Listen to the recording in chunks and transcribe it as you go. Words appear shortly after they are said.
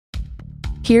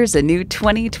Here's a new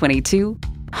 2022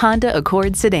 Honda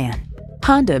Accord sedan.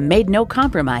 Honda made no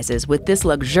compromises with this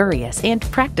luxurious and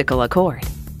practical Accord.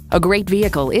 A great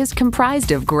vehicle is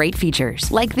comprised of great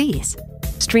features like these: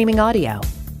 streaming audio,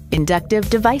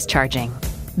 inductive device charging,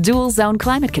 dual zone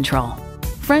climate control,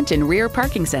 front and rear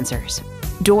parking sensors,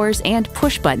 doors and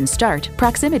push-button start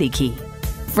proximity key,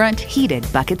 front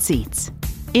heated bucket seats,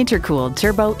 intercooled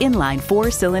turbo inline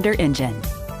 4-cylinder engine,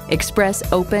 express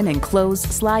open and close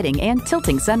sliding and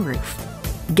tilting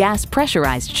sunroof, gas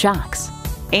pressurized shocks,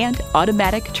 and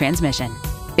automatic transmission.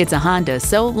 It's a Honda,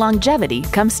 so longevity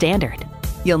comes standard.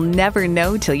 You'll never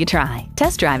know till you try.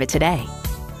 Test drive it today.